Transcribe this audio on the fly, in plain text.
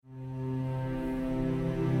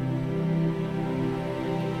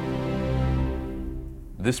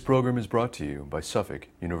This program is brought to you by Suffolk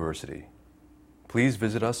University. Please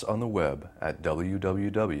visit us on the web at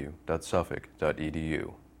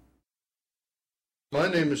www.suffolk.edu. My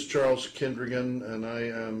name is Charles Kindrigan, and I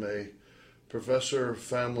am a professor of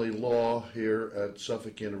family law here at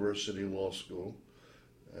Suffolk University Law School,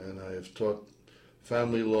 and I have taught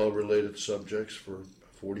family law-related subjects for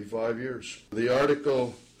 45 years. The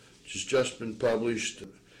article, which has just been published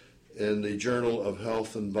in the Journal of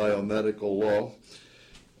Health and Biomedical Law,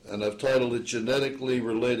 and I've titled it Genetically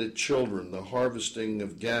Related Children, the Harvesting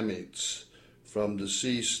of Gametes from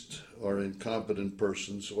Deceased or Incompetent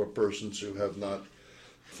Persons or Persons who have not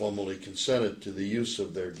formally consented to the use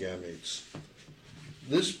of their gametes.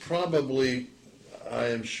 This probably, I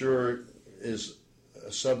am sure, is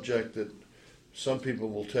a subject that some people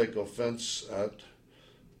will take offense at,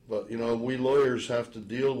 but we lawyers have to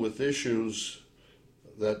deal with issues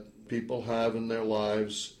that people have in their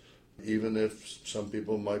lives. Even if some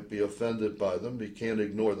people might be offended by them, we can't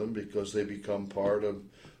ignore them because they become part of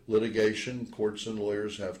litigation. Courts and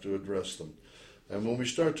lawyers have to address them. And when we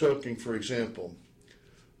start talking, for example,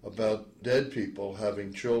 about dead people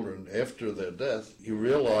having children after their death, you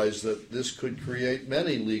realize that this could create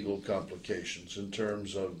many legal complications in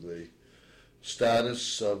terms of the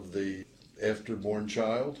status of the afterborn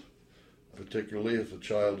child, particularly if a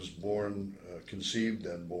child is born, conceived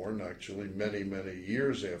and born, actually many, many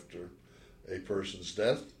years after a person's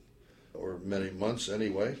death, or many months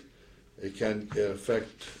anyway. It can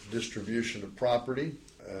affect distribution of property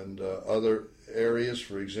and other areas.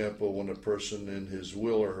 For example, when a person in his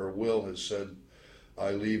will or her will has said,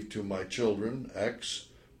 I leave to my children X,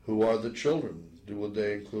 who are the children? Would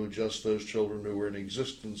they include just those children who were in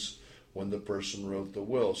existence when the person wrote the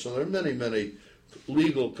will? So there are many, many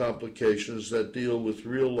legal complications that deal with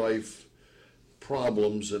real-life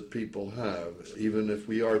problems that people have, even if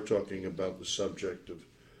we are talking about the subject of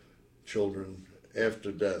children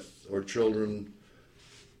after death or children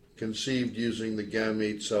conceived using the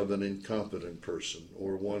gametes of an incompetent person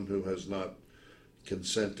or one who has not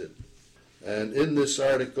consented. And in this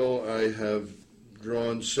article, I have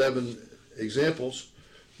drawn 7 examples.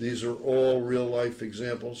 These are all real-life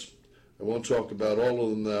examples. I won't talk about all of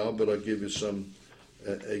them now, but I'll give you some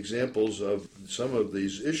examples of some of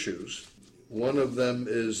these issues. One of them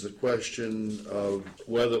is the question of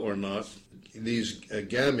whether or not these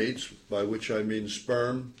gametes, by which I mean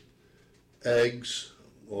sperm, eggs,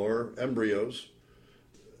 or embryos,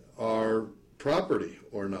 are property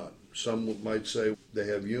or not. Some might say they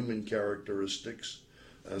have human characteristics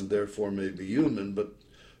and therefore may be human, but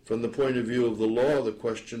from the point of view of the law, the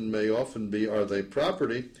question may often be, are they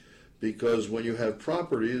property? Because when you have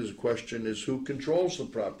property, the question is who controls the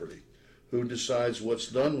property? Who decides what's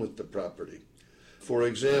done with the property? For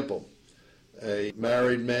example, a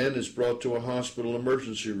married man is brought to a hospital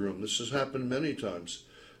emergency room. This has happened many times,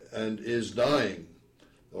 and is dying,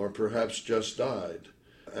 or perhaps just died.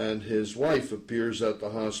 And his wife appears at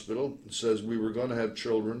the hospital and says, we were going to have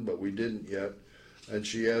children, but we didn't yet. And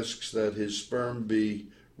she asks that his sperm be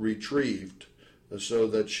retrieved so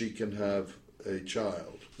that she can have a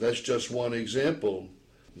child. That's just one example.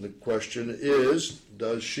 The question is,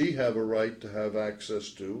 does she have a right to have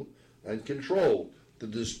access to and control the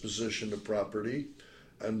disposition of property,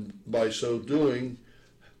 and by so doing,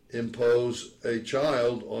 impose a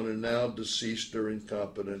child on a now deceased or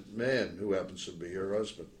incompetent man who happens to be her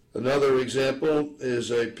husband? Another example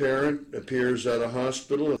is a parent appears at a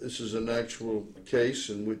hospital. This is an actual case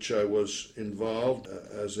in which I was involved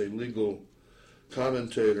as a legal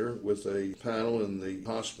commentator with a panel in the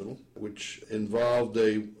hospital, which involved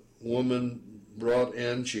a woman brought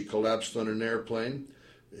in. She collapsed on an airplane.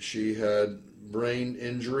 She had brain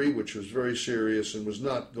injury, which was very serious and was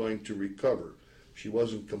not going to recover. She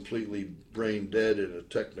wasn't completely brain dead in a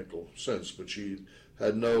technical sense, but she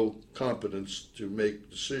had no competence to make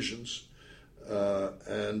decisions.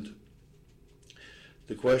 And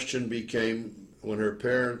the question became, when her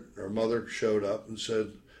mother showed up and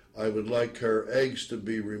said, I would like her eggs to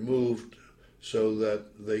be removed so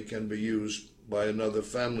that they can be used by another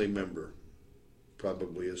family member,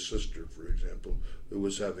 probably a sister, for example, who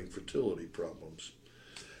was having fertility problems.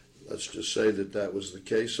 Let's just say that that was the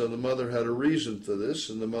case. So the mother had a reason for this,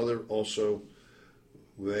 and the mother also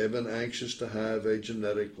may have been anxious to have a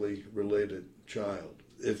genetically related child.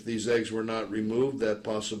 If these eggs were not removed, that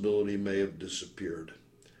possibility may have disappeared.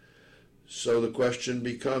 So the question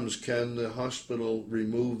becomes, can the hospital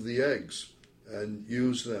remove the eggs and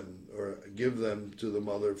use them or give them to the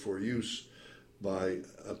mother for use by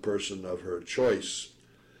a person of her choice?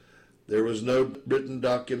 There was no written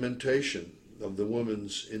documentation of the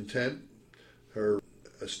woman's intent. Her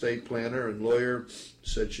estate planner and lawyer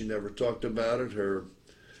said she never talked about it. Her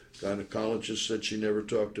gynecologist said she never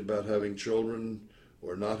talked about having children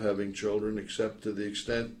or not having children, except to the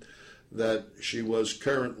extent that she was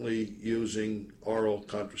currently using oral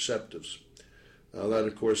contraceptives. Now that,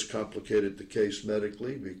 of course, complicated the case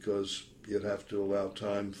medically because you'd have to allow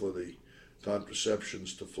time for the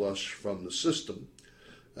contraceptions to flush from the system.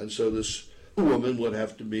 And so this woman would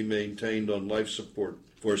have to be maintained on life support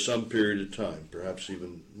for some period of time, perhaps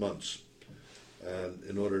even months, and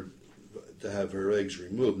in order to have her eggs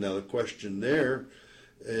removed. Now the question there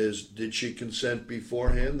is, did she consent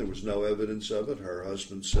beforehand? There was no evidence of it. Her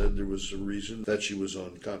husband said there was a reason that she was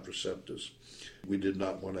on contraceptives. We did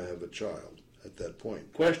not want to have a child at that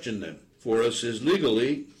point. Question then for us is,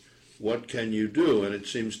 legally, what can you do? And it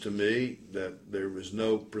seems to me that there is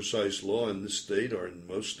no precise law in this state, or in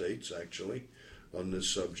most states actually, on this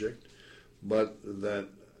subject, but that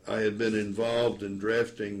I had been involved in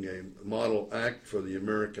drafting a model act for the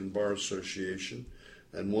American Bar Association,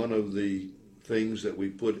 and one of the things that we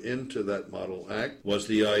put into that model act was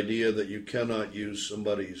the idea that you cannot use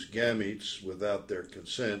somebody's gametes without their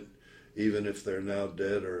consent, even if they're now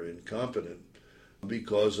dead or incompetent,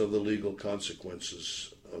 because of the legal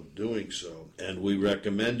consequences of doing so. And we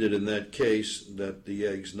recommended in that case that the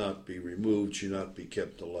eggs not be removed, should not be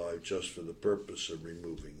kept alive just for the purpose of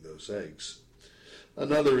removing those eggs.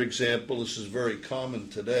 Another example, this is very common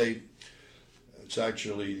today, it's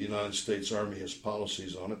actually the United States Army has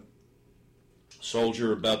policies on it.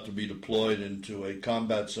 Soldier about to be deployed into a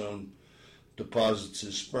combat zone deposits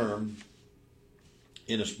his sperm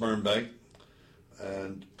in a sperm bank,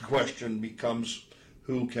 and the question becomes,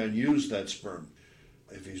 who can use that sperm?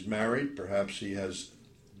 If he's married, perhaps he has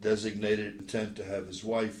designated intent to have his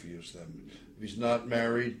wife use them. If he's not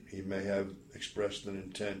married, he may have expressed an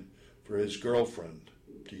intent for his girlfriend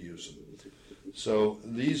to use them. So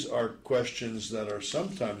these are questions that are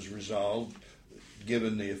sometimes resolved,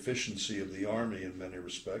 given the efficiency of the Army in many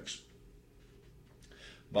respects,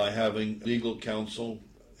 by having legal counsel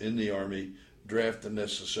in the Army draft the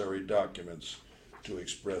necessary documents to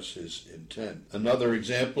express his intent. Another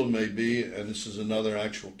example may be, and this is another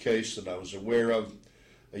actual case that I was aware of,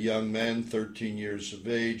 a young man, 13 years of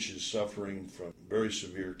age, is suffering from very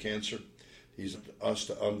severe cancer. He's asked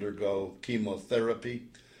to undergo chemotherapy,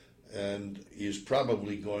 and he is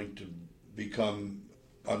probably going to become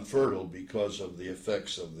unfertile because of the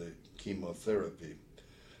effects of the chemotherapy.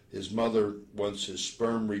 His mother wants his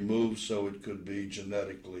sperm removed so it could be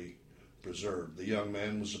genetically preserved. The young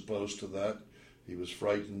man was opposed to that. He was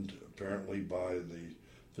frightened, apparently, by the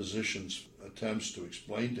physician's attempts to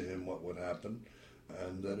explain to him what would happen,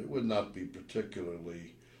 and that it would not be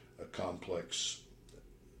particularly a complex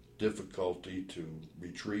difficulty to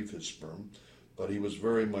retrieve his sperm, but he was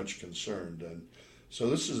very much concerned. And so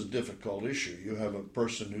this is a difficult issue. You have a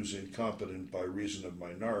person who's incompetent by reason of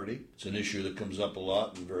minority. It's an issue that comes up a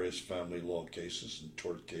lot in various family law cases and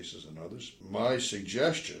tort cases and others. My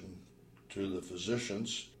suggestion to the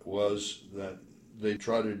physicians was that they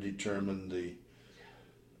try to determine the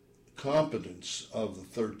competence of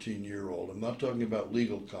the 13-year-old. I'm not talking about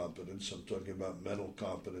legal competence, I'm talking about mental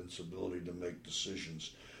competence, ability to make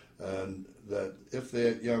decisions. And that if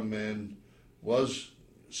that young man was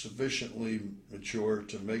sufficiently mature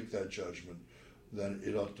to make that judgment, then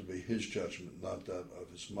it ought to be his judgment, not that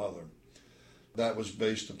of his mother. That was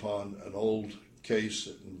based upon an old case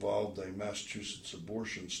that involved a Massachusetts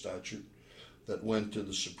abortion statute that went to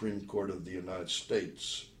the Supreme Court of the United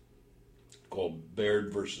States, called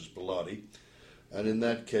Baird versus Bellotti. And in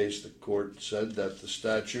that case, the court said that the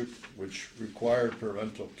statute, which required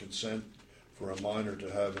parental consent for a minor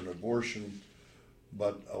to have an abortion,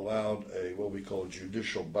 but allowed a what we call a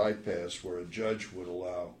judicial bypass, where a judge would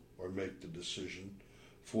allow or make the decision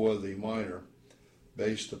for the minor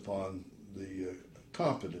based upon the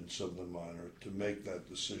competence of the minor to make that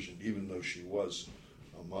decision, even though she was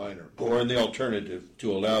a minor. Or in the alternative,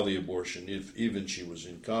 to allow the abortion if even she was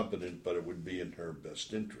incompetent, but it would be in her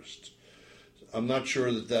best interest. I'm not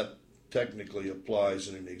sure that that technically applies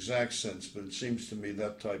in an exact sense, but it seems to me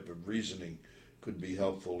that type of reasoning could be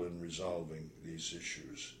helpful in resolving these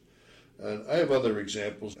issues. And I have other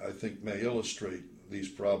examples I think may illustrate these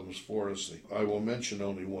problems for us. I will mention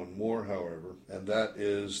only one more, however, and that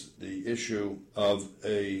is the issue of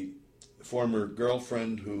a former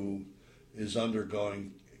girlfriend who is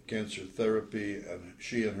undergoing cancer therapy, and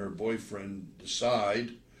she and her boyfriend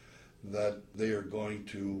decide that they are going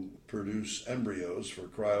to produce embryos for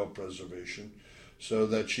cryopreservation so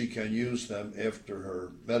that she can use them after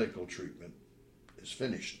her medical treatment is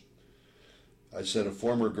finished. I said a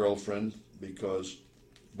former girlfriend because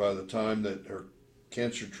by the time that her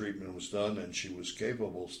cancer treatment was done and she was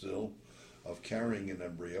capable still of carrying an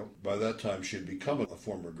embryo. By that time, she had become a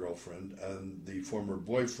former girlfriend, and the former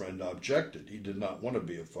boyfriend objected. He did not want to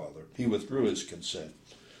be a father. He withdrew his consent.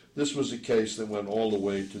 This was a case that went all the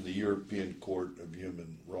way to the European Court of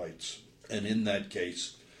Human Rights. And in that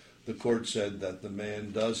case, the court said that the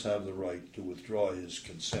man does have the right to withdraw his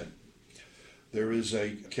consent. There is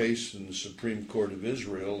a case in the Supreme Court of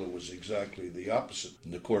Israel that was exactly the opposite.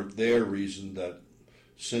 And the court there reasoned that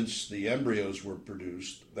since the embryos were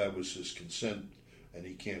produced, that was his consent, and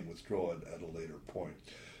he can't withdraw it at a later point.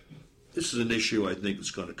 This is an issue I think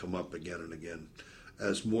that's going to come up again and again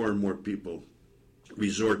as more and more people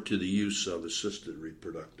resort to the use of assisted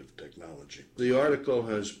reproductive technology. The article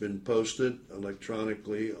has been posted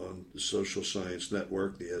electronically on the Social Science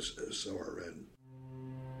Network, the SSRN.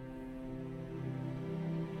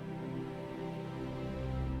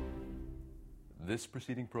 This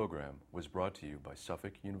preceding program was brought to you by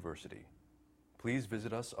Suffolk University. Please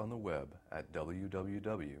visit us on the web at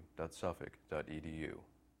www.suffolk.edu.